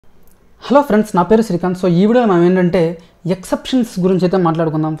Hello friends, నా పేరు Srikanth. So ఈ వీడియోలో మనం ఏంటంటే ఎక్సెప్షన్స్ గురించి అయితే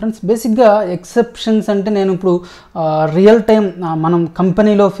మాట్లాడుకుందాం ఫ్రెండ్స్. బేసిక్గా ఎక్సెప్షన్స్ అంటే నేను ఇప్పుడు రియల్ టైం మనం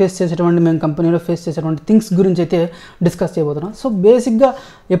కంపెనీలో ఫేస్ చేసేటువంటి థింగ్స్ గురించి అయితే డిస్కస్ చేయబోతున్నాం. సో బేసిక్గా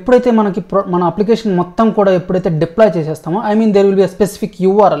ఎప్పుడైతే మన అప్లికేషన్ మొత్తం కూడా ఎప్పుడైతే deploy చేసేస్తామో, there will be a specific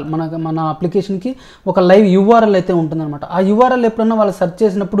URL, మన అప్లికేషన్కి ఒక లైవ్ యూఆర్ఎల్ అయితే ఉంటుందన్నమాట. ఆ యూఆర్ఎల్ ఎప్పుడన్నా వాళ్ళు సెర్చ్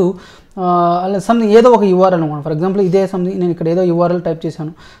చేసినప్పుడు సంథింగ్ ఏదో ఒక యూఆర్ఎల్ అనమాట. ఫర్ ఎగ్జాంపుల్ ఇదే సంథింగ్ నేను ఇక్కడ ఏదో యూఆర్ఎల్ టైప్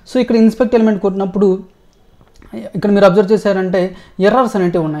చేశాను. సో ఇక్కడ ఇన్స్పెక్ట్ ఎలిమెంట్ కొట్టినప్పుడు ఇక్కడ మీరు అబ్జర్వ్ చేశారంటే ఎర్రర్స్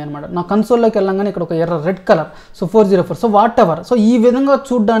అనేవి ఉన్నాయన్నమాట. నా కన్సోల్లోకి వెళ్ళంగానే ఇక్కడ ఒక error red colour, so 404, so what ever. So ఈ విధంగా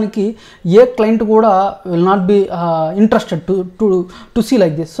చూడడానికి ఏ క్లయింట్ కూడా will not be interested to see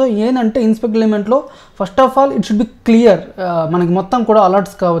like this. So ఏంటంటే inspect ఎలిమెంట్లో first of all it should be clear, మనకి మొత్తం కూడా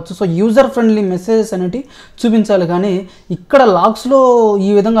అలర్ట్స్ కావచ్చు. సో యూజర్ ఫ్రెండ్లీ మెసేజెస్ అనేవి చూపించాలి. కానీ ఇక్కడ లాగ్స్లో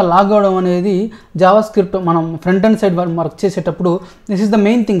ఈ విధంగా లాగ్ అవడం అనేది జావాస్క్రిప్ట్ మనం ఫ్రంట్ అండ్ సైడ్ వర్క్ చేసేటప్పుడు this is the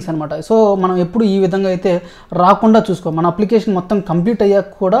main things అనమాట. సో మనం ఎప్పుడు ఈ విధంగా అయితే రాకుండా చూసుకో. మన అప్లికేషన్ మొత్తం కంప్లీట్ అయ్యాక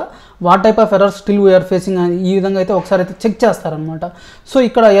కూడా what type of errors still we are facing అని ఈ విధంగా అయితే ఒకసారి అయితే చెక్ చేస్తారనమాట. సో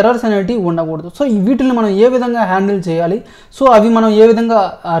ఇక్కడ ఎర్రర్స్ అనేవి ఉండకూడదు. సో వీటిని మనం ఏ విధంగా హ్యాండిల్ చేయాలి, సో అవి మనం ఏ విధంగా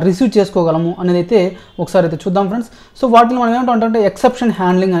రిసీవ్ చేసుకోగలము అనేది అయితే ఒకసారి అయితే చూద్దాం ఫ్రెండ్స్. సో వాటిని మనం ఏమంటామంటే ఎక్సెప్షన్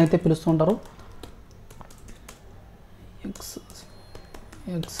హ్యాండ్లింగ్ అని అయితే పిలుస్తుంటారు.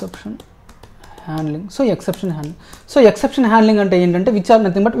 Exception handling. So exception handling అంటే ఏంటంటే which are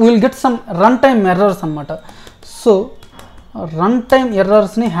nothing but we will get some run time errors అనమాట. సో రన్ టైమ్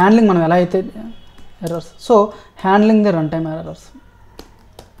ఎర్రర్స్ని హ్యాండ్లింగ్ మనం ఎలా అయితే so handling the run time errors,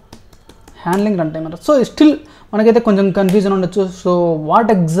 so still మనకైతే కొంచెం కన్ఫ్యూజన్ ఉండొచ్చు. So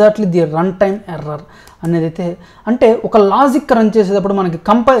what exactly the run time error అనేది అయితే అంటే ఒక లాజిక్ రన్ చేసేటప్పుడు మనకి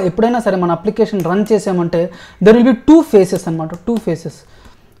ఎప్పుడైనా సరే మన అప్లికేషన్ రన్ చేసామంటే there will be two faces అనమాట, two faces.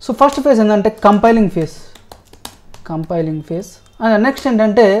 So first phase ఏంటంటే కంపైలింగ్ ఫేజ్ అండ్ నెక్స్ట్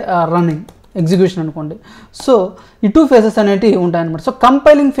ఏంటంటే రన్నింగ్ ఎగ్జిక్యూషన్ అనుకోండి. సో ఈ టూ ఫేజెస్ అనేవి ఉంటాయన్నమాట. సో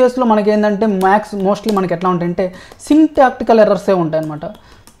కంపైలింగ్ ఫేజ్లో మనకి ఏంటంటే మోస్ట్లీ మనకి ఎట్లా ఉంటాయంటే సింటాక్టికల్ ఎర్రర్సే ఉంటాయన్నమాట.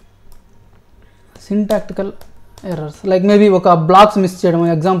 సింటాక్టికల్ ఎర్రర్స్ లైక్ మేబీ ఒక బ్లాక్స్ మిస్ చేయడం.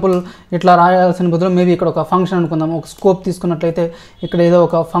 ఎగ్జాంపుల్ ఇట్లా రాయాల్సిన బదులు మేబీ ఇక్కడ ఒక ఫంక్షన్ అనుకుందాం, ఒక స్కోప్ తీసుకున్నట్లయితే ఇక్కడ ఏదో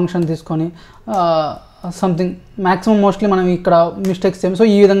ఒక ఫంక్షన్ తీసుకొని సంథింగ్ మ్యాక్సిమం మోస్ట్లీ మనం ఇక్కడ మిస్టేక్స్ చేయం. సో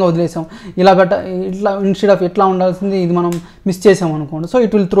ఈ విధంగా వదిలేసాం, ఇట్లా ఇన్స్టెడ్ ఆఫ్ ఎట్లా ఉండాల్సింది ఇది మనం మిస్ చేసాం అనుకోండి. సో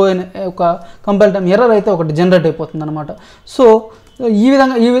ఇట్ విల్ త్రో ఒక కంపైల్ టైం ఎర్రర్ అయితే ఒకటి జనరేట్ అయిపోతుంది అనమాట. సో ఈ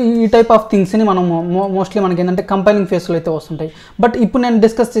విధంగా ఈ టైప్ ఆఫ్ థింగ్స్ని మనం మోస్ట్లీ మనకి ఏంటంటే కంపైలింగ్ ఫేస్లో అయితే వస్తుంటాయి. బట్ ఇప్పుడు నేను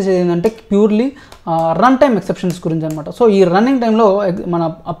డిస్కస్ చేసేది ఏంటంటే ప్యూర్లీ రన్ టైమ్ ఎక్సెప్షన్స్ గురించి అనమాట. సో ఈ రన్నింగ్ టైంలో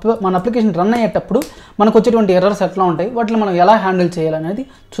మన అప్లికేషన్ రన్ అయ్యేటప్పుడు మనకు వచ్చేటువంటి ఎర్రర్స్ ఎట్లా ఉంటాయి, వాటిని మనం ఎలా హ్యాండిల్ చేయాలనేది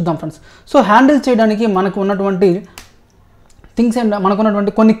చూద్దాం ఫ్రెండ్స్. సో హ్యాండిల్ చేయడానికి మనకు ఉన్నటువంటి థింగ్స్ మనకు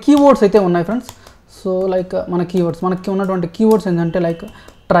ఉన్నటువంటి కొన్ని కీవర్డ్స్ అయితే ఉన్నాయి ఫ్రెండ్స్. సో లైక్ మనకి ఉన్నటువంటి కీవర్డ్స్ ఏంటంటే like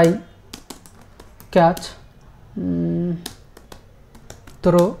try, catch,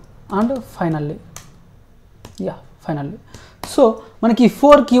 throw and finally. So మనకి ఈ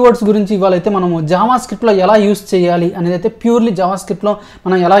 4 కీవర్డ్స్ గురించి ఇవాళ అయితే మనము జావాస్క్రిప్ట్లో ఎలా యూస్ చేయాలి అనేది అయితే ప్యూర్లీ జావాస్క్రిప్ట్లో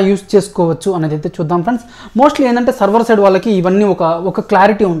మనం ఎలా యూస్ చేసుకోవచ్చు అనేది అయితే చూద్దాం ఫ్రెండ్స్. మోస్ట్లీ ఏంటంటే సర్వర్ సైడ్ వాళ్ళకి ఇవన్నీ ఒక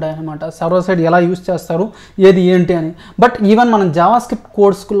క్లారిటీ ఉంటాయి అనమాట. సర్వర్ సైడ్ ఎలా యూస్ చేస్తారు, ఏది ఏంటి అని. బట్ ఈవెన్ మనం జావాస్క్రిప్ట్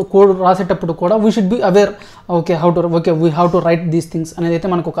కోడ్ రాసేటప్పుడు కూడా we should be aware we have to right these things అనేది అయితే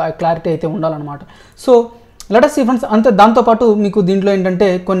మనకు ఒక క్లారిటీ అయితే ఉండాలన్నమాట. So let us see friends. అంతే దాంతోపాటు మీకు దీంట్లో ఏంటంటే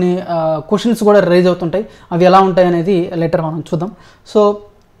కొన్ని క్వశ్చన్స్ కూడా రైజ్ అవుతుంటాయి, అవి ఎలా ఉంటాయి అనేది లెటర్ మనం చూద్దాం. సో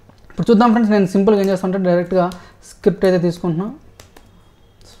ఇప్పుడు చూద్దాం ఫ్రెండ్స్. నేను సింపుల్గా ఏం చేస్తానంటే డైరెక్ట్గా స్క్రిప్ట్ అయితే తీసుకుంటున్నాను.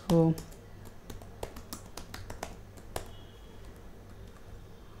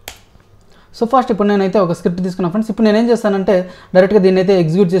 సో ఫస్ట్ ఇప్పుడు నేనైతే ఒక స్క్రిప్ట్ తీసుకున్నాను ఫ్రెండ్స్. ఇప్పుడు నేనేం చేస్తానంటే డైరెక్ట్గా దీన్ని అయితే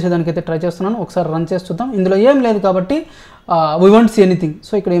ఎగ్జిక్యూట్ చేసేదానికైతే ట్రై చేస్తున్నాను. ఒకసారి రన్ చేసి చూద్దాం. ఇందులో ఏం లేదు కాబట్టి we want see anything.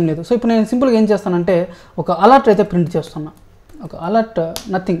 So ఇక్కడ ఏం లేదు. సో ఇప్పుడు నేను సింపుల్గా ఏం చేస్తానంటే ఒక అలర్ట్ అయితే ప్రింట్ చేస్తున్నా. ఒక అలర్ట్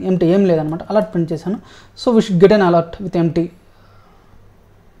నథింగ్, ఎంటీ, ఏం లేదనమాట. అలర్ట్ ప్రింట్ చేశాను. So we should get an alert with empty.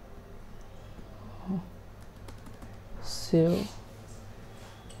 Save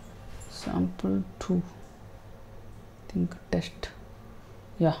sample2 think test.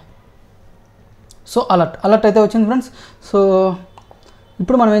 So alert అయితే వచ్చింది ఫ్రెండ్స్. సో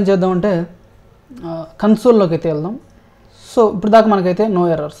ఇప్పుడు మనం ఏం చేద్దామంటే కన్సోల్లోకి అయితే వెళ్దాం. సో ఇప్పుడు దాకా మనకైతే నో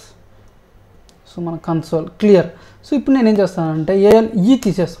ఎర్రర్స్. సో మన కన్సోల్ క్లియర్. సో ఇప్పుడు నేను ఏం చేస్తానంటే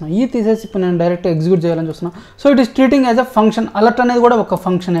తీసేసి ఇప్పుడు నేను డైరెక్ట్ ఎగ్జిక్యూట్ చేయాలని చూస్తున్నాను. So it is treating as a function. Alert అనేది కూడా ఒక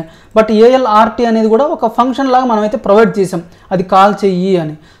ఫంక్షనే, బట్ ఏఎల్ఆర్టీ అనేది కూడా ఒక ఫంక్షన్ లాగా మనం అయితే ప్రొవైడ్ చేసాం, అది కాల్ చెయ్యి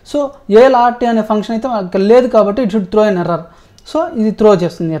అని. సో ఏఎల్ఆర్టీ అనే ఫంక్షన్ అయితే లేదు కాబట్టి it should throw N error. So ఇది త్రో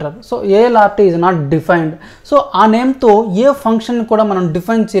చేస్తుంది error. So ఏఎల్ఆర్టీ is not defined. So ఆ నేమ్తో ఏ ఫంక్షన్ కూడా మనం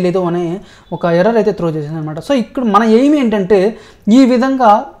డిఫైన్ చేయలేదు అనే ఒక ఎర్రర్ అయితే త్రో చేసింది అనమాట. సో ఇక్కడ మన ఎయిమ్ ఏంటంటే ఈ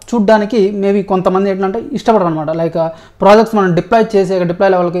విధంగా చూడ్డానికి మేబీ కొంతమంది ఏంటంటే ఇష్టపడరు అనమాట. లైక్ ప్రాజెక్ట్స్ మనం డిప్లాయ్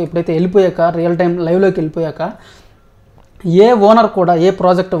లెవెల్కి ఎప్పుడైతే వెళ్ళిపోయాక రియల్ టైం లైవ్లోకి వెళ్ళిపోయాక ఏ ఓనర్ కూడా ఏ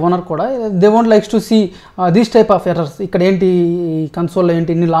ప్రాజెక్ట్ ఓనర్ కూడా they won't likes to see these type of errors. ఇక్కడ ఏంటి కన్సోల్లో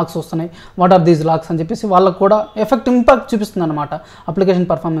ఏంటి ఇన్ని లాక్స్ వస్తున్నాయి, వాట్ ఆర్ దీస్ లాక్స్ అని చెప్పేసి వాళ్ళకు కూడా ఇంపాక్ట్ చూపిస్తుంది అనమాట అప్లికేషన్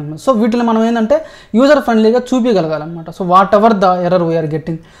పర్ఫార్మెన్స్. సో వీటిని మనం ఏంటంటే యూజర్ ఫ్రెండ్లీగా చూపించగలగాలన్నమాట. So what ever the error we are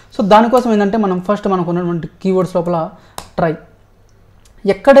getting. So దానికోసం ఏంటంటే మనం ఫస్ట్ మనకు ఉన్నటువంటి కీవర్డ్స్ లోపల ట్రై,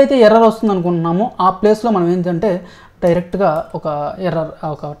 ఎక్కడైతే ఎర్రర్ వస్తుంది అనుకుంటున్నామో ఆ ప్లేస్లో మనం ఏంటంటే డైరెక్ట్గా ఒక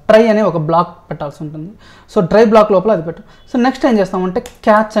ట్రై అనే ఒక బ్లాక్ పెట్టాల్సి ఉంటుంది. సో ట్రై బ్లాక్ లోపల అది పెట్టు. సో నెక్స్ట్ ఏం చేస్తామంటే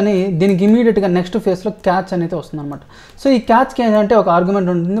క్యాచ్ అని, దీనికి ఇమీడియట్గా నెక్స్ట్ ఫేస్లో క్యాచ్ అనేది వస్తుంది అనమాట. సో ఈ క్యాచ్కి ఏంటంటే ఒక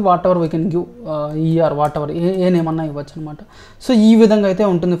ఆర్గ్యుమెంట్ ఉంటుంది, what ever we can give ER what ever ఏ నేమన్నా ఇవ్వచ్చు అనమాట. సో ఈ విధంగా అయితే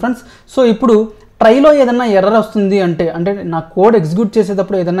ఉంటుంది ఫ్రెండ్స్. సో ఇప్పుడు ట్రైలో ఏదన్నా ఎర్రర్ వస్తుంది అంటే నా కోడ్ ఎగ్జిక్యూట్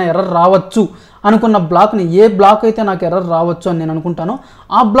చేసేటప్పుడు ఏదైనా ఎర్రర్ రావచ్చు అనుకున్న బ్లాక్ని, ఏ బ్లాక్ అయితే నాకు ఎర్రర్ రావచ్చు అని నేను అనుకుంటానో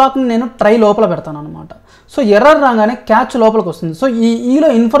ఆ బ్లాక్ని నేను ట్రై లోపల పెడతాను అనమాట. సో ఎర్రర్ రాగానే క్యాచ్ లోపలికి వస్తుంది. సో ఈలో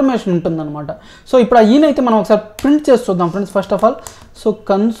ఇన్ఫర్మేషన్ ఉంటుందన్నమాట. సో ఇప్పుడు ఆ ఈనైతే మనం ఒకసారి ప్రింట్ చేసి చూద్దాం friends. First of all so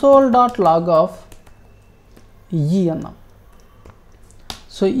console.log of ఈ అన్నాం.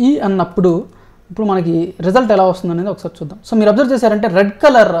 సో ఈ అన్నప్పుడు ఇప్పుడు మనకి రిజల్ట్ ఎలా వస్తుంది అనేది ఒకసారి చూద్దాం. సో మీరు అబ్జర్వ్ చేశారంటే రెడ్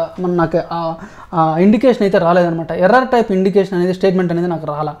కలర్ నాకు ఇండికేషన్ అయితే రాలేదనమాట. ఎర్రర్ టైప్ ఇండికేషన్ అనేది స్టేట్మెంట్ అనేది నాకు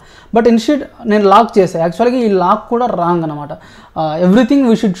రాలా. బట్ ఇన్స్టెడ్ నేను లాక్ చేసాను. యాక్చువల్గా ఈ లాక్ కూడా రాంగ్ అనమాట. Everything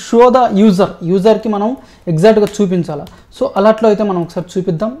we should show the యూజర్కి మనం ఎగ్జాక్ట్గా చూపించాలి. సో అలర్ట్లో అయితే మనం ఒకసారి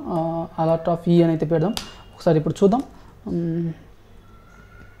చూపిద్దాం. అలర్ట్ ఆఫ్ ఈ అని అయితే పెడదాం. ఒకసారి ఇప్పుడు చూద్దాం.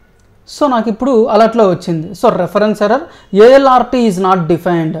 సో నాకు ఇప్పుడు అలర్ట్లో వచ్చింది. So reference error ఏఎల్ఆర్టీ is not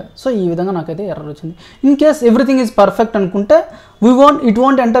defined. So ఈ విధంగా నాకైతే ఎర్రర్ వచ్చింది. In case everything is perfect అనుకుంటే it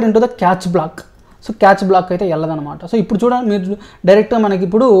want enter into the catch black. So catch black అయితే వెళ్ళదనమాట. సో ఇప్పుడు చూడండి మీరు డైరెక్ట్గా మనకి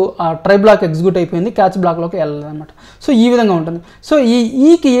ఇప్పుడు ట్రై బ్లాక్ ఎగ్జిక్యూట్ అయిపోయింది, క్యాచ్ బ్లాక్లోకి వెళ్ళదనమాట. సో ఈ విధంగా ఉంటుంది. సో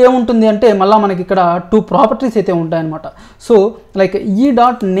ఈకి ఏముంటుంది అంటే మళ్ళీ మనకి ఇక్కడ 2 ప్రాపర్టీస్ అయితే ఉంటాయన్నమాట. సో లైక్ ఈ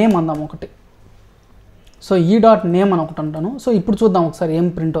డాట్ నేమ్ అందాం ఒకటి. సో ఈ డాట్ నేమ్ అని ఒకటి అంటాను. సో ఇప్పుడు చూద్దాం ఒకసారి ఏం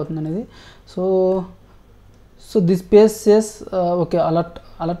ప్రింట్ అవుతుంది అనేది. So this page says okay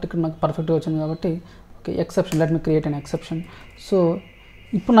alert ఇక్కడ నాకు పర్ఫెక్ట్గా వచ్చింది కాబట్టి okay exception, let me create an exception. So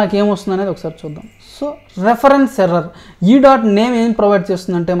ఇప్పుడు నాకు ఏమొస్తుంది అనేది ఒకసారి చూద్దాం. సో రెఫరెన్స్ ఎర్రర్ ఈ డాట్ నేమ్ ఏం ప్రొవైడ్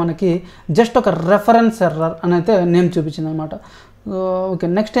చేస్తుందంటే మనకి జస్ట్ ఒక రెఫరెన్స్ ఎర్రర్ అని అయితే నేమ్ చూపించింది అనమాట. ఓకే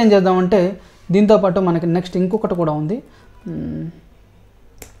నెక్స్ట్ ఏం చేద్దామంటే దీంతోపాటు మనకి నెక్స్ట్ ఇంకొకటి కూడా ఉంది.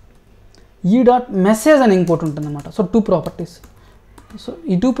 ఈ డాట్ మెసేజ్ అని ఇంకోటి ఉంటుంది అనమాట. So 2 properties. సో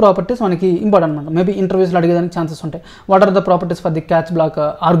ఈ 2 ప్రాపర్టీస్ మనకి ఇంపార్టెంట్ అనమాట. మేబీ ఇంటర్వ్యూస్లో అడిగేదానికి ఛాన్సెస్ ఉంటాయి. What are the properties for the catch black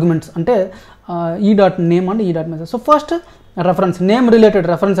arguments అంటే ఈ డాట్ నేమ్ అండ్ ఈ dot message. So first reference name related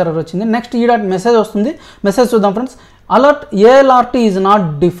reference error వచ్చింది. నెక్స్ట్ ఈ డాట్ మెసేజ్ వస్తుంది. మెసేజ్ చూద్దాం friends. Alert ఏఎల్ఆర్టీ is not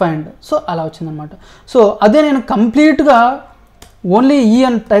defined. So అలా వచ్చిందనమాట. So అదే నేను కంప్లీట్గా ఓన్లీ ఈ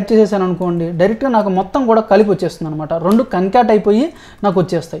అని టైప్ చేసేసాను అనుకోండి, డైరెక్ట్గా నాకు మొత్తం కూడా కలిపి వచ్చేస్తుంది అనమాట. 2 కన్కాట్ అయిపోయి నాకు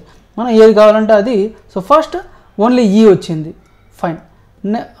వచ్చేస్తాయి. మనం ఏది కావాలంటే అది. సో ఫస్ట్ ఓన్లీ ఈ వచ్చింది, ఫైన్.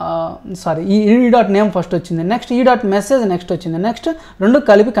 సారీ ఈ డాట్ నేమ్ ఫస్ట్ వచ్చింది, నెక్స్ట్ ఈ డాట్ మెసేజ్ నెక్స్ట్ వచ్చింది, నెక్స్ట్ 2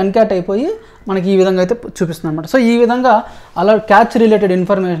 కలిపి కన్కాట్ అయిపోయి మనకి ఈ విధంగా అయితే చూపిస్తుంది అనమాట. సో ఈ విధంగా అలా క్యాచ్ రిలేటెడ్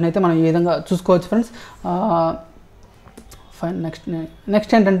ఇన్ఫర్మేషన్ అయితే మనం ఈ విధంగా చూసుకోవచ్చు ఫ్రెండ్స్. ఫైన్.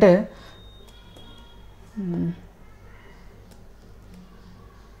 నెక్స్ట్ ఏంటంటే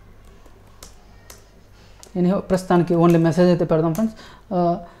ప్రస్తుతానికి ఓన్లీ మెసేజ్ అయితే పెడదాం ఫ్రెండ్స్.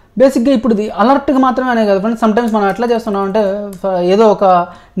 బేసిక్గా ఇప్పుడు అలర్ట్గా మాత్రమే అనే కదా ఫ్రెండ్స్. సమ్టైమ్స్ మనం ఎట్లా చేస్తున్నాం అంటే ఏదో ఒక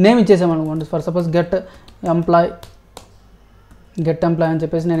name ఇచ్చేసామనుకోండి. For suppose get employee అని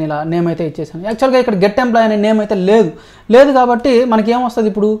చెప్పేసి నేను ఇలా నేమ్ అయితే ఇచ్చేసాను. యాక్చువల్గా ఇక్కడ గెట్ ఎంప్లాయ్ అనే నేమ్ అయితే లేదు కాబట్టి మనకి ఏమొస్తుంది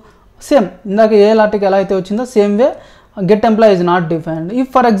ఇప్పుడు సేమ్ ఇందాక ఏఎల్ఆర్టీకి ఎలా అయితే వచ్చిందో same way get employee is not defined.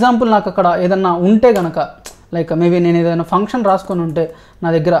 If for example నాకు అక్కడ ఏదన్నా ఉంటే కనుక లైక్ మేబీ నేను ఏదైనా ఫంక్షన్ రాసుకొని ఉంటే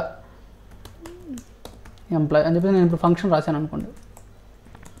నా దగ్గర ఎంప్లాయ్ అని చెప్పేసి నేను ఇప్పుడు ఫంక్షన్ రాశాను అనుకోండి,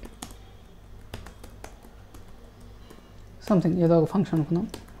 సంథింగ్ ఏదో ఒక ఫంక్షన్ అనుకుందాం.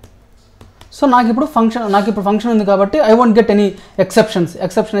 సో నాకు ఇప్పుడు ఫంక్షన్ ఉంది కాబట్టి I won't get any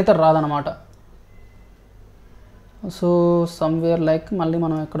exception అయితే రాదనమాట. సో సమ్వేర్ లైక్ మళ్ళీ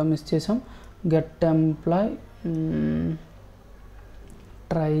మనం ఎక్కడ మిస్ చేసాం, get employee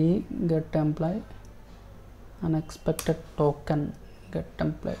try get employee unexpected token get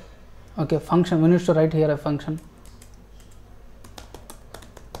employee. Okay function we needs to right here a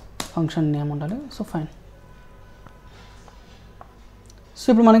function name ఉండాలి. So fine. సో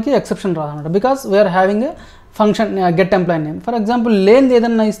ఇప్పుడు మనకి exception రాదన్నమాట because we are having a function get employee name. For example లేనిది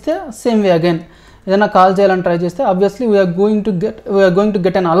ఏదన్నా ఇస్తే same way again ఏదైనా call చేయాలని try చేస్తే obviously we are going to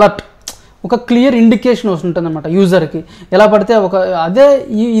get an alert, ఒక క్లియర్ ఇండికేషన్ వస్తుంటుంది అనమాట యూజర్కి. ఎలా పడితే అదే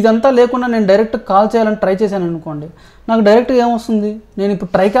ఇదంతా లేకుండా నేను డైరెక్ట్ కాల్ చేయాలని ట్రై చేశాను అనుకోండి, నాకు డైరెక్ట్గా ఏమొస్తుంది, నేను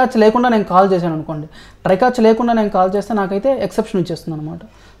ఇప్పుడు ట్రై క్యాచ్ లేకుండా నేను కాల్ చేశాను అనుకోండి, ట్రై క్యాచ్ లేకుండా నేను కాల్ చేస్తే నాకైతే ఎక్సెప్షన్ ఇచ్చేస్తుంది అనమాట.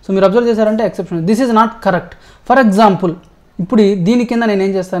 సో మీరు అబ్జర్వ్ చేశారంటే exception, this is not correct. For example ఇప్పుడు దీని కింద నేను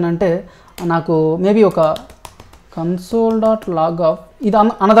ఏం చేస్తానంటే, నాకు మేబీ ఒక console.log ఇది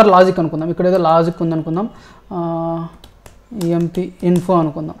అనదర్ లాజిక్ అనుకుందాం, ఇక్కడ ఏదో లాజిక్ ఉందనుకుందాం, ఎంపీ ఇన్ఫో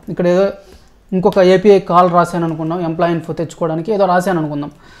అనుకుందాం, ఇక్కడ ఏదో ఇంకొక ఏపీఐ కాల్ రాశాను అనుకుందాం, ఎంప్లాయీ ఇన్ఫో తెచ్చుకోవడానికి ఏదో రాశాను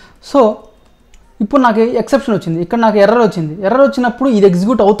అనుకుందాం. సో ఇప్పుడు నాకు ఎక్సెప్షన్ వచ్చింది, ఇక్కడ నాకు ఎర్రర్ వచ్చింది. ఎర్రర్ వచ్చినప్పుడు ఇది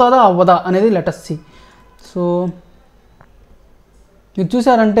ఎగ్జిక్యూట్ అవుతుందా అవ్వదా అనేది లెట్ us see. సో మీరు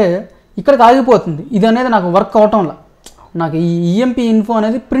చూసారంటే ఇక్కడికి ఆగిపోతుంది, ఇది అనేది నాకు వర్క్ అవటంలా, నాకు ఈ ఈఎంపీ ఇన్ఫో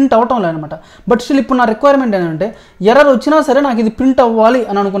అనేది ప్రింట్ అవటం లేదనమాట. బట్ స్టిల్ ఇప్పుడు నా రిక్వైర్మెంట్ ఏంటంటే ఎర్రర్ వచ్చినా సరే నాకు ఇది ప్రింట్ అవ్వాలి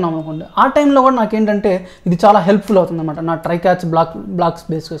అని అనుకున్నాం అనుకోండి, ఆ టైంలో కూడా నాకు ఏంటంటే ఇది చాలా హెల్ప్ఫుల్ అవుతుంది అనమాట నా ట్రై క్యాచ్ బ్లాక్స్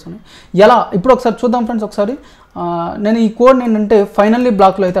బేస్ చేసుకుని. ఎలా ఇప్పుడు ఒకసారి చూద్దాం ఫ్రెండ్స్. ఒకసారి నేను ఈ కోడ్ని ఏంటంటే ఫైనల్లీ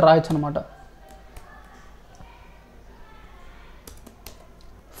బ్లాక్లో అయితే రాయొచ్చు అనమాట.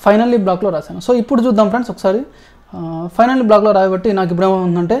 ఫైనల్లీ బ్లాక్లో రాశాను. సో ఇప్పుడు చూద్దాం ఫ్రెండ్స్ ఒకసారి. ఫైనల్లీ బ్లాక్లో రాయబట్టి నాకు ఇప్పుడు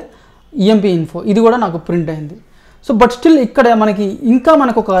ఏమవుతుందంటే ఈఎంపీ ఇన్ఫో ఇది కూడా నాకు ప్రింట్ అయింది. సో బట్ స్టిల్ ఇక్కడ మనకి ఇంకా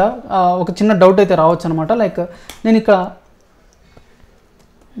మనకు ఒక చిన్న డౌట్ అయితే రావచ్చు అనమాట. లైక్ నేను ఇక్కడ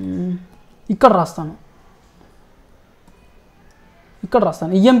రాస్తాను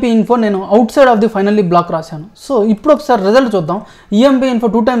ఈఎంపీ ఇన్ఫో నేను out side of the finally black రాశాను. సో ఇప్పుడు ఒకసారి రిజల్ట్ చూద్దాం. ఈఎంపీ ఇన్ఫో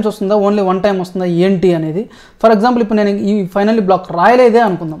 2 times వస్తుందా, ఓన్లీ 1 time వస్తుందా ఏంటి అనేది. ఫర్ ఎగ్జాంపుల్ ఇప్పుడు నేను ఈ ఫైనల్లీ బ్లాక్ రాయలేదే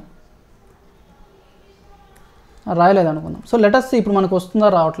అనుకుందాం. సో లెట్ us see ఇప్పుడు మనకు వస్తుందా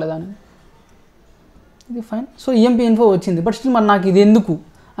రావట్లేదా అనేది. ఇది ఫైన్. సో ఈఎంపీ ఇన్ఫో వచ్చింది. బట్ స్టిల్ మరి నాకు ఇది ఎందుకు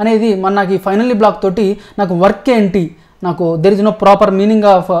అనేది, మరి నాకు ఈ ఫైనల్లీ బ్లాక్ తోటి నాకు వర్క్ ఏంటి, నాకు there is no proper meaning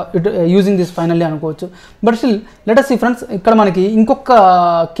of it using this finally అనుకోవచ్చు. But still let us see friends, ఇక్కడ మనకి ఇంకొక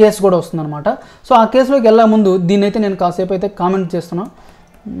కేసు కూడా వస్తుందన్నమాట. సో ఆ కేసులోకి వెళ్ళే ముందు దీన్ని అయితే నేను కాసేపు అయితే కామెంట్ చేస్తున్నాను.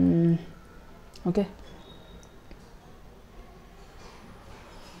 ఓకే,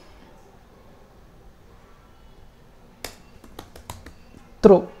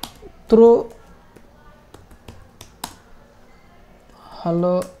 త్రో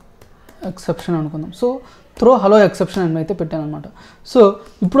హలో ఎక్సెప్షన్ అనుకుందాం. సో త్రో హలో ఎక్సెప్షన్ అని అయితే పెట్టాను అనమాట. సో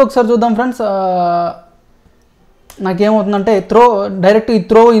ఇప్పుడు ఒకసారి చూద్దాం ఫ్రెండ్స్, నాకేమవుతుందంటే డైరెక్ట్ ఈ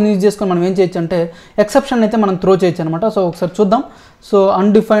త్రో యూజ్ చేసుకొని మనం ఏం చేయొచ్చు అంటే ఎక్సెప్షన్ అయితే మనం త్రో చేయొచ్చు అనమాట. సో ఒకసారి చూద్దాం. సో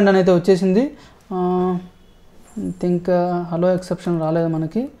అన్డిఫైన్డ్ అని అయితే వచ్చేసింది. థింక్ హలో ఎక్సెప్షన్ రాలేదు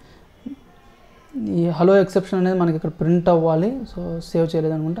మనకి. ఈ హలో ఎక్సెప్షన్ అనేది మనకి ఇక్కడ ప్రింట్ అవ్వాలి. సో సేవ్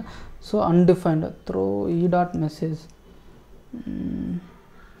చేయలేదు అనుకుంటా. సో అన్డిఫైన్డ్ త్రో ఈ డాట్ మెసేజ్,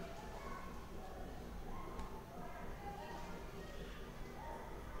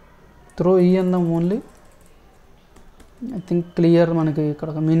 త్రో ఈ అందాం ఓన్లీ. ఐ థింక్ క్లియర్ మనకి ఇక్కడ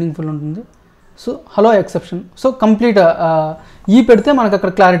ఒక మీనింగ్ఫుల్ ఉంటుంది. So hello exception. So complete ఈ పెడితే మనకు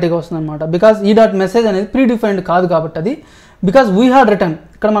అక్కడ క్లారిటీగా వస్తుంది అనమాట. బికాజ్ ఈ డాట్ మెసేజ్ అనేది ప్రీ డిఫైన్డ్ కాదు కాబట్టి అది, బికాజ్ వీ హ్యాడ్ రిటర్న్,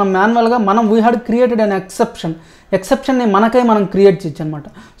 ఇక్కడ మనం మాన్యువల్గా వీ హ్యాడ్ క్రియేటెడ్ అన్ ఎక్సెప్షన్ని మనం క్రియేట్ చేయొచ్చు అనమాట.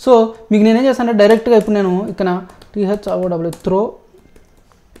 సో మీకు నేనేం చేస్తానంటే డైరెక్ట్గా ఇప్పుడు నేను ఇక్కడ THROW throw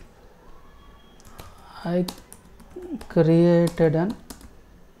I created an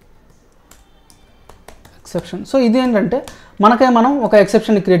exception. So ఇది ఏంటంటే మనం ఒక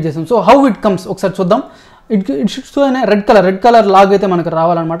ఎక్సెప్షన్ని క్రియేట్ చేసాం. సో హౌ ఇట్ కమ్స్ ఒకసారి చూద్దాం. ఇట్ షుడ్స్ అనే రెడ్ కలర్ లాగ్ అయితే మనకు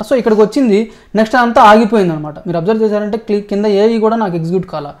రావాలన్నమాట. సో ఇక్కడికి వచ్చింది, నెక్స్ట్ అంతా ఆగిపోయింది అనమాట. మీరు అబ్జర్వ్ చేశారంటే కింద ఏవి కూడా నాకు ఎగ్జిక్యూట్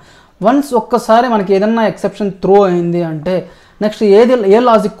కాలా. వన్స్ ఒక్కసారి మనకి ఏదన్నా ఎక్సెప్షన్ త్రో అయింది అంటే నెక్స్ట్ ఏ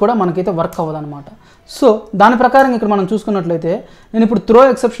లాజిక్ కూడా మనకైతే వర్క్ అవ్వదు అనమాట. సో దాని ప్రకారం ఇక్కడ మనం చూసుకున్నట్లయితే నేను ఇప్పుడు త్రో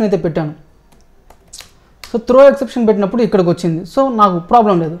ఎక్సెప్షన్ అయితే పెట్టాను. సో త్రో ఎక్సెప్షన్ పెట్టినప్పుడు ఇక్కడికి వచ్చింది. సో నాకు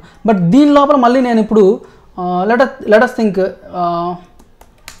ప్రాబ్లం లేదు. బట్ దీని లోపల మళ్ళీ నేను ఇప్పుడు లెట్ us థింక్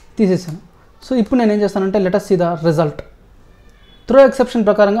తీసేసాను. సో ఇప్పుడు నేను ఏం చేస్తానంటే let us see the result. Throw exception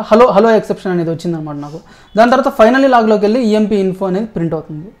ప్రకారంగా హలో ఎక్సెప్షన్ అనేది వచ్చిందనమాట నాకు. దాని తర్వాత ఫైనల్లీ లాగ్లోకి వెళ్ళి ఈఎంపీ ఇన్ఫో అనేది ప్రింట్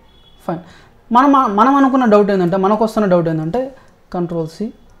అవుతుంది. ఫైన్. మనం అనుకున్న డౌట్ ఏంటంటే, మనకు వస్తున్న డౌట్ ఏంటంటే Ctrl+C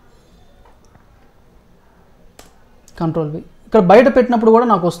Ctrl+V, ఇక్కడ బయట పెట్టినప్పుడు కూడా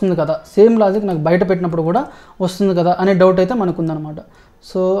నాకు వస్తుంది కదా, సేమ్ లాజిక్ నాకు బయట పెట్టినప్పుడు కూడా వస్తుంది కదా అనే డౌట్ అయితే మనకు ఉందన్నమాట.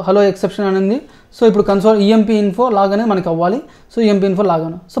 సో హలో ఎక్సెప్షన్ అనేది, సో ఇప్పుడు ఈఎంపీ ఇన్ఫో లాగ్ అనేది మనకి అవ్వాలి. సో ఈఎంపీ ఇన్ఫో లాగ్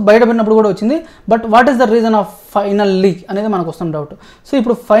అని సో బయట పెట్టినప్పుడు కూడా వచ్చింది. But what is the reason of finally అనేది మనకు వస్తున్న డౌట్. సో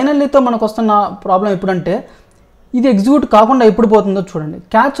ఇప్పుడు ఫైనల్లీతో మనకు వస్తున్న ప్రాబ్లం ఎప్పుడంటే, ఇది ఎగ్జిక్యూట్ కాకుండా ఎప్పుడు పోతుందో చూడండి.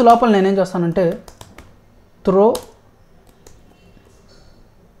 క్యాచ్ లోపల నేనేం చేస్తానంటే త్రో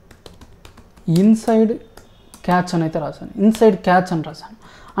ఇన్సైడ్ క్యాచ్ అని అయితే రాశాను. ఇన్సైడ్ క్యాచ్ అని రాశాను.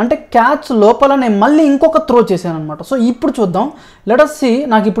 అంటే క్యాచ్ లోపల నేను మళ్ళీ ఇంకొక త్రో చేశాను అనమాట. సో ఇప్పుడు చూద్దాం, లెట్ us see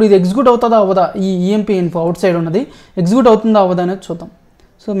నాకు ఇప్పుడు ఇది ఎగ్జిక్యూట్ అవుతుందా అవ్వదా, ఈ ఈఎంపీ ఇన్ఫో అవుట్ సైడ్ ఉన్నది ఎగ్జిక్యూట్ అవుతుందా అవ్వదా అనేది చూద్దాం.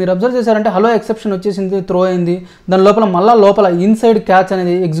 సో మీరు అబ్జర్వ్ చేశారంటే హలో ఎక్సెప్షన్ వచ్చేసింది, త్రో అయింది, దాని లోపల ఇన్సైడ్ క్యాచ్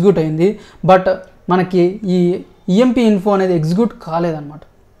అనేది ఎగ్జిక్యూట్ అయింది. బట్ మనకి ఈ ఈఎంపీ ఇన్ఫో అనేది ఎగ్జిక్యూట్ కాలేదన్నమాట.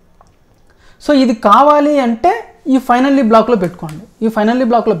 సో ఇది కావాలి అంటే ఈ ఫైనల్లీ బ్లాక్లో పెట్టుకోండి. ఈ ఫైనల్లీ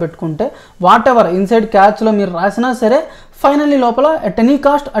బ్లాక్లో పెట్టుకుంటే వాట్ ఎవర్ ఇన్సైడ్ క్యాచ్లో మీరు రాసినా సరే ఫైనల్లీ లోపల at any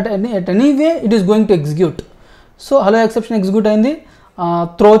cost at any way it is going to execute. So hello exception execute అయింది,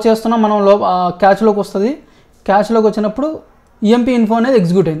 త్రో చేస్తున్నాం మనం, క్యాచ్లోకి వస్తుంది. క్యాచ్లోకి వచ్చినప్పుడు ఈఎంపీ ఇన్ఫో అనేది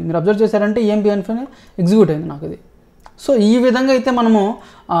ఎగ్జిక్యూట్ అయింది. మీరు అబ్జర్వ్ చేశారంటే ఈఎంపీ ఇన్ఫో అనేది ఎగ్జిక్యూట్ అయింది నాకు ఇది. సో ఈ విధంగా అయితే మనము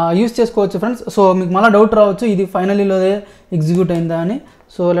యూస్ చేసుకోవచ్చు ఫ్రెండ్స్. సో మీకు మళ్ళీ డౌట్ రావచ్చు ఇది ఫైనలీలోదే ఎగ్జిక్యూట్ అయిందా అని.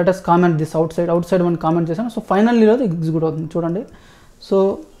 So let us comment this out side మనం కామెంట్ చేశాను. సో ఫైనలీలోదే ఎగ్జిక్యూట్ అవుతుంది చూడండి. సో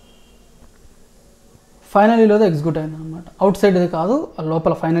ఫైనలీలోదే ఎగ్జిక్యూట్ అయింది అనమాట, అవుట్ సైడ్ ఇది కాదు,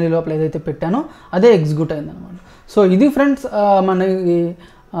 లోపల ఫైనలీ లోపల ఏదైతే పెట్టానో అదే ఎగ్జిక్యూట్ అయింది అనమాట. సో ఇది ఫ్రెండ్స్ మనకి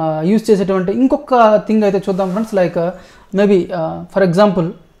యూస్ చేసేటువంటి ఇంకొక థింగ్ అయితే చూద్దాం friends. Like maybe for example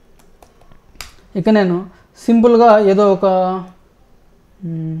ఇక నేను సింపుల్గా ఏదో ఒక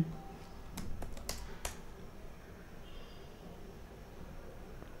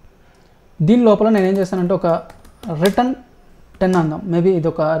దీని లోపల నేనేం చేస్తానంటే ఒక రిటర్న్ 10 అందాం. మేబీ ఇది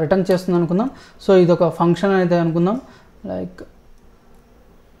ఒక రిటర్న్ చేస్తుంది అనుకుందాం. సో ఇది ఒక ఫంక్షన్ అయితే అనుకుందాం, లైక్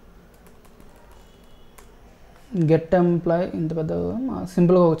గెట్ ఎంప్లాయ్. ఇంత పెద్ద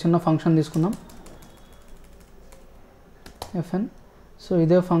సింపుల్గా ఒక చిన్న ఫంక్షన్ తీసుకుందాం ఎఫ్ఎన్. సో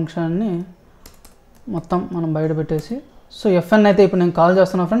ఇదే ఫంక్షన్ని మొత్తం మనం బయట పెట్టేసి, సో ఎఫ్ఎన్ అయితే ఇప్పుడు నేను కాల్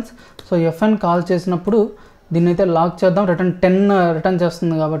చేస్తున్నా ఫ్రెండ్స్. సో ఎఫ్ఎన్ కాల్ చేసినప్పుడు దీన్ని అయితే లాక్ చేద్దాం. రిటర్న్ 10 రిటర్న్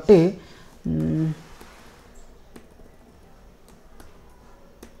చేస్తుంది కాబట్టి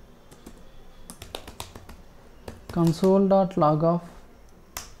console.log_of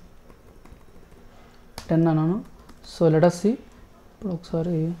 10 అన్నాను. సో లెట్ us see ఇప్పుడు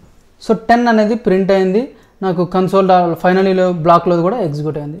ఒకసారి. సో 10 అనేది ప్రింట్ అయింది నాకు, ఫైనలీలో బ్లాక్లో కూడా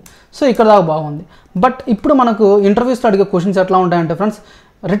ఎగ్జిక్యూట్ అయింది. సో ఇక్కడ దాకా బాగుంది. బట్ ఇప్పుడు మనకు ఇంటర్వ్యూస్లో అడిగే క్వశ్చన్స్ ఎట్లా ఉంటాయంటే ఫ్రెండ్స్,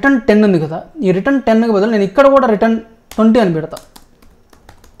 రిటర్న్ 10 ఉంది కదా, ఈ రిటర్న్ 10కి బదులు నేను ఇక్కడ కూడా రిటర్న్ 20 అని పెడతా,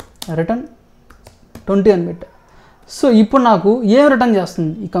 రిటర్న్ 20 అని పెట్టా. సో ఇప్పుడు నాకు ఏం రిటర్న్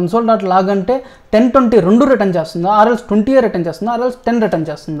చేస్తుంది ఈ console.log అంటే 10, 20 రెండు రిటర్న్ చేస్తుందా, ఆర్ఎల్స్ 20 రిటర్న్ చేస్తుందా, ఆర్ఎల్స్ 10 రిటర్న్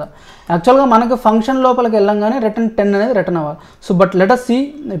చేస్తుందా? యాక్చువల్గా మనకు ఫంక్షన్ లోపలికి వెళ్ళంగానే రిటర్న్ 10 అనేది రిటర్న్ అవ్వాలి. So but let us see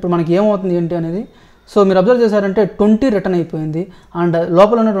ఇప్పుడు మనకి ఏమవుతుంది ఏంటి అనేది. సో మీరు అబ్జర్వ్ చేశారంటే 20 రిటర్న్ అయిపోయింది అండ్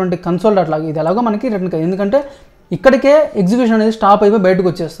లోపల ఉన్నటువంటి console.log ఇది ఎలాగో మనకి రిటర్న్ కాదు, ఎందుకంటే ఇక్కడికే ఎగ్జిక్యూషన్ అనేది స్టాప్ అయిపోయి బయటకు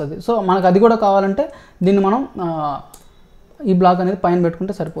వచ్చేస్తుంది. సో మనకు అది కూడా కావాలంటే దీన్ని మనం ఈ బ్లాక్ అనేది పైన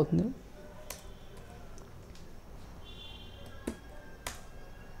పెట్టుకుంటే సరిపోతుంది.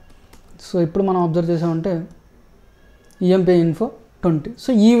 సో ఇప్పుడు మనం అబ్జర్వ్ చేసామంటే ఈఎంపీ ఇన్ఫో 20. సో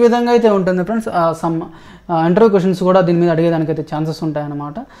ఈ విధంగా అయితే ఉంటుంది ఫ్రెండ్స్. సమ్ ఇంటర్వ్యూ క్వశ్చన్స్ కూడా దీని మీద అడిగేదానికైతే ఛాన్సెస్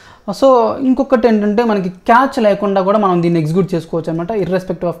ఉంటాయన్నమాట. సో ఇంకొకటి ఏంటంటే మనకి క్యాచ్ లేకుండా కూడా మనం దీన్ని ఎగ్జిక్యూట్ చేసుకోవచ్చు అనమాట.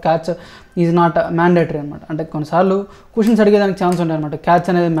 Irrespective of catch is not mandatory అనమాట. అంటే కొన్నిసార్లు క్వశ్చన్స్ అడిగేదానికి ఛాన్స్ ఉంటాయి అనమాట, క్యాచ్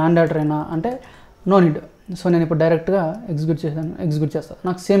అనేది మ్యాండేటరీనా అంటే నో నీడ్. సో నేను ఇప్పుడు డైరెక్ట్గా ఎగ్జిక్యూట్ చేస్తాను,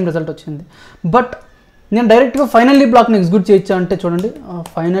 నాకు సేమ్ రిజల్ట్ వచ్చింది. బట్ నేను డైరెక్ట్గా ఫైనల్లీ బ్లాక్ని ఎగ్జిక్యూట్ చేయొచ్చా అంటే చూడండి,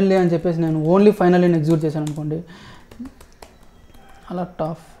 ఫైనల్లీ అని చెప్పేసి నేను ఓన్లీ ఫైనల్లీని ఎగ్జిక్యూట్ చేశాను అనుకోండి, అలా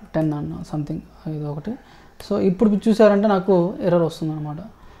టాప్ 10 అన్న సంథింగ్ ఇది ఒకటి. సో ఇప్పుడు చూసారంటే నాకు ఎర్రర్ వస్తుంది అనమాట,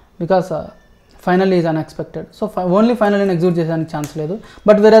 because finally is unexpected. So only ఫైనల్లీని execute చేసేదానికి ఛాన్స్ లేదు.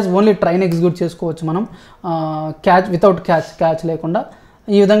 బట్ వేరేజ్ ఓన్లీ ట్రైన్ ఎగ్జిక్యూట్ చేసుకోవచ్చు మనం, క్యాచ్ వితౌట్ క్యాచ్ లేకుండా.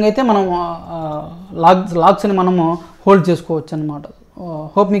 ఈ విధంగా అయితే మనం లాగ్స్ని మనము హోల్డ్ చేసుకోవచ్చు అనమాట.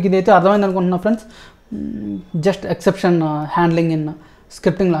 హోప్ మీకు ఇదైతే అర్థమైంది అనుకుంటున్నా friends. Just exception handling in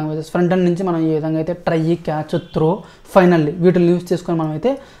scripting languages front end నుంచి మనం ఈ విధంగా అయితే ట్రై, క్యాచ్, త్రో, ఫైనల్లీ వీటిని యూజ్ చేసుకొని మనం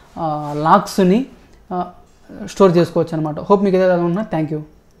అయితే లాగ్స్ని స్టోర్ చేసుకోవచ్చు అనమాట. హోప్ మీకు ఏదైతే అనుకుంటున్నా. Thank you.